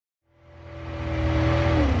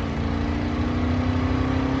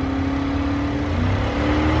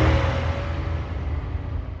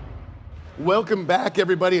Welcome back,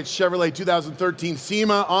 everybody. It's Chevrolet 2013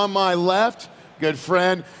 SEMA. On my left, good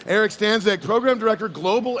friend, Eric Stanczak, Program Director,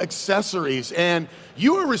 Global Accessories. And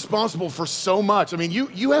you are responsible for so much. I mean,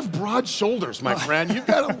 you have broad shoulders, my friend. You've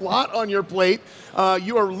got a lot on your plate.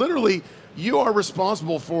 You are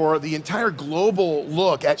responsible for the entire global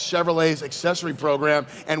look at Chevrolet's accessory program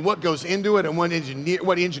and what goes into it and what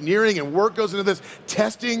engineering and work goes into this,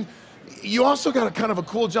 testing. You also got a kind of a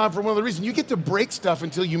cool job for one of the reasons. You get to break stuff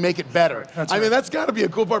until you make it better. I mean, that's got to be a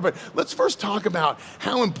cool part. But let's first talk about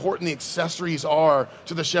how important the accessories are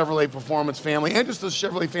to the Chevrolet Performance family and just the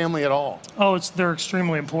Chevrolet family at all. Oh, they're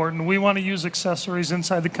extremely important. We want to use accessories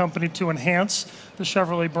inside the company to enhance the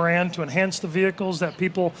Chevrolet brand, to enhance the vehicles that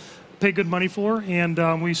people pay good money for,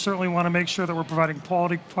 and we certainly want to make sure that we're providing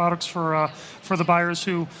quality products for the buyers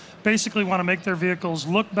who basically want to make their vehicles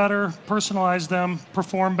look better, personalize them,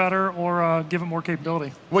 perform better, or give it more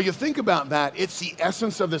capability. Well, you think about that, it's the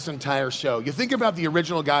essence of this entire show. You think about the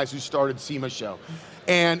original guys who started SEMA Show,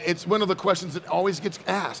 and it's one of the questions that always gets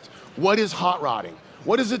asked. What is hot rodding?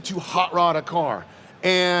 What is it to hot rod a car?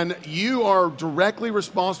 And you are directly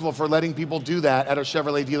responsible for letting people do that at a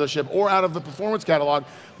Chevrolet dealership or out of the performance catalog,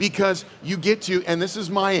 because you get to, and this is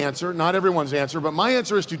my answer, not everyone's answer, but my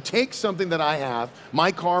answer is to take something that I have,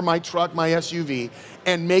 my car, my truck, my SUV,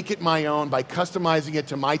 and make it my own by customizing it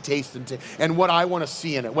to my taste and what I want to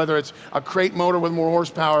see in it, whether it's a crate motor with more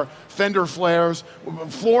horsepower, fender flares,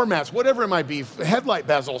 floor mats, whatever it might be, headlight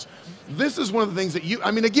bezels. This is one of the things that you, I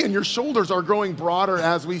mean, again, your shoulders are growing broader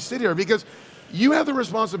as we sit here, because you have the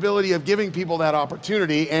responsibility of giving people that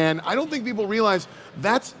opportunity, and I don't think people realize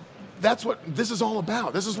that's what this is all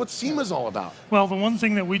about. This is what SEMA is all about. Well, the one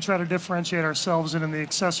thing that we try to differentiate ourselves in the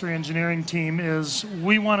accessory engineering team is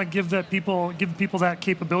we want to give people that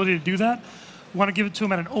capability to do that. We want to give it to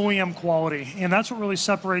them at an OEM quality, and that's what really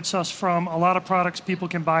separates us from a lot of products people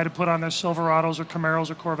can buy to put on their Silverados or Camaros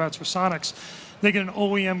or Corvettes or Sonics. They get an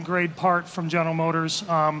OEM grade part from General Motors.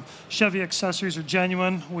 Chevy accessories are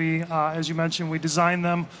genuine. We, as you mentioned, we design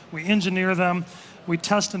them, we engineer them, we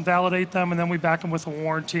test and validate them, and then we back them with a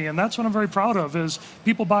warranty. And that's what I'm very proud of, is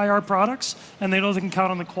people buy our products and they know they can count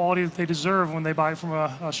on the quality that they deserve when they buy it from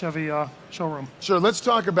a Chevy showroom. Sure, let's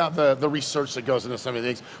talk about the research that goes into some of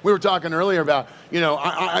these things. We were talking earlier about, you know,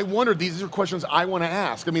 I wondered, these are questions I want to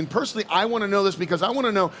ask. I mean, personally, I want to know this because I want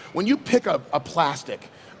to know, when you pick a plastic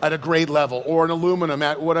at a grade level, or an aluminum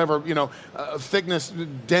at whatever, you know, thickness,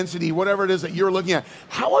 density, whatever it is that you're looking at,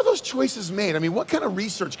 how are those choices made? I mean, what kind of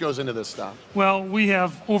research goes into this stuff? Well, we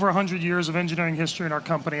have over 100 years of engineering history in our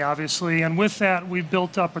company, obviously, and with that, we've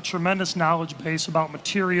built up a tremendous knowledge base about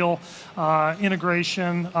material,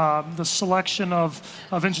 integration, the selection of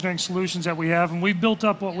engineering solutions that we have, and we've built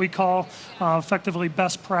up what we call effectively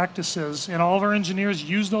best practices, and all of our engineers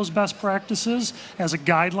use those best practices as a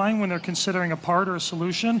guideline when they're considering a part or a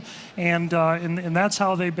solution. And that's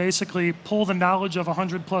how they basically pull the knowledge of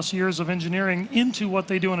 100+ years of engineering into what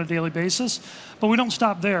they do on a daily basis. But we don't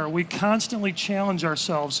stop there. We constantly challenge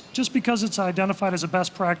ourselves. Just because it's identified as a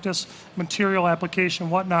best practice, material application,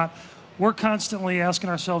 whatnot, we're constantly asking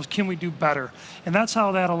ourselves, can we do better? And that's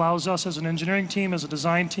how that allows us as an engineering team, as a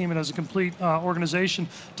design team, and as a complete organization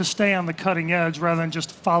to stay on the cutting edge rather than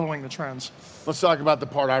just following the trends. Let's talk about the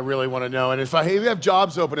part I really want to know. And if you have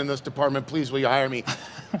jobs open in this department, please will you hire me?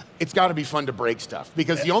 It's got to be fun to break stuff,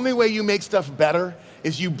 because the only way you make stuff better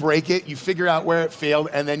is you break it, you figure out where it failed,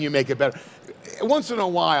 and then you make it better. Once in a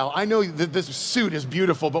while, I know that this suit is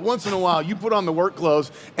beautiful, but once in a while, you put on the work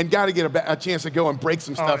clothes and got to get a chance to go and break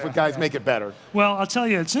some stuff with guys, make it better. Well, I'll tell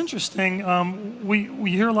you, it's interesting.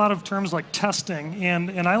 We hear a lot of terms like testing,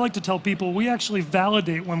 and I like to tell people we actually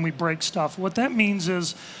validate when we break stuff. What that means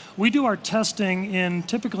is we do our testing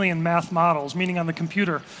typically in math models, meaning on the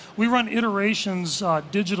computer. We run iterations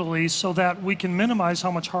digitally so that we can minimize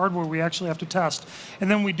how much hardware we actually have to test.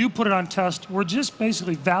 And then we do put it on test. We're just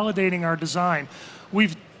basically validating our design.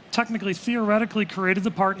 We've theoretically created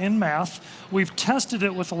the part in math. We've tested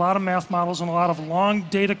it with a lot of math models and a lot of long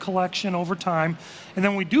data collection over time. And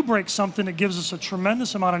then we do break something that gives us a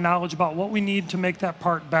tremendous amount of knowledge about what we need to make that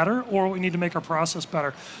part better, or what we need to make our process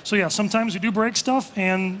better. So yeah, sometimes we do break stuff,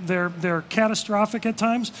 and they're catastrophic at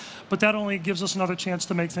times, but that only gives us another chance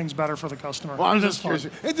to make things better for the customer. Well, I'm just curious.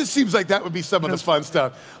 It just seems like that would be some of the fun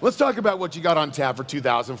stuff. Let's talk about what you got on tap for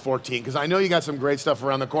 2014, because I know you got some great stuff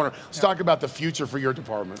around the corner. Let's talk about the future for your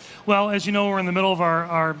department. Well, as you know, we're in the middle of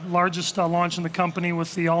our largest launch in the company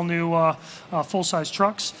with the all-new full-size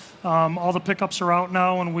trucks. All the pickups are out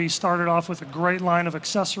now, and we started off with a great line of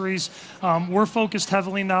accessories. We're focused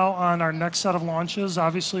heavily now on our next set of launches.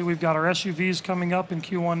 Obviously, we've got our SUVs coming up in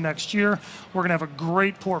Q1 next year. We're going to have a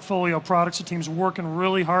great portfolio of products. The team's working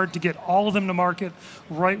really hard to get all of them to market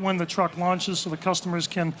right when the truck launches, so the customers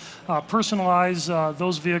can personalize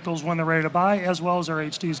those vehicles when they're ready to buy, as well as our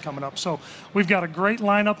HDs coming up. So we've got a great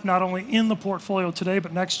lineup, not only in the portfolio today,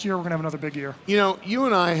 but next year we're going to have another big year. You know, you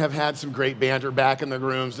and I have had some great banter back in the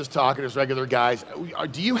rooms, just talking as regular guys.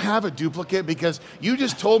 Do you have a duplicate? Because you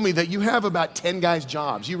just told me that you have about 10 guys'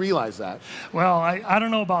 jobs. You realize that? Well, I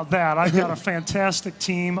don't know about that. I've got a fantastic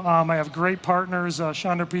team. I have great partners,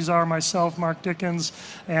 Chandra Pizar, myself, Mark Dickens,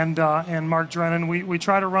 and Mark Drennan. We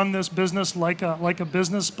try to run this business like a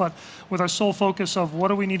business, but with our sole focus of what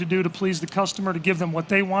do we need to do to please the customer, to give them what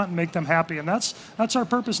they want and make them happy. And that's our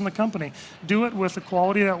purpose in the company. Do it with the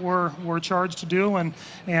quality that we're charged to do, and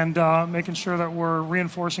making sure that we're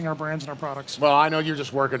reinforcing our brands and our products. Well, I know you're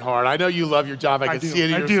just working hard. I know you love your job. I can see it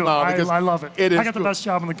in your smile. I love it. I got cool. the best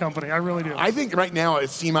job in the company. I really do. I think right now at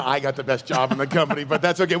SEMA, I got the best job in the company, but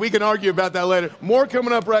that's okay. We can argue about that later. More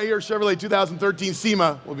coming up right here, Chevrolet 2013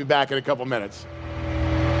 SEMA. We'll be back in a couple minutes.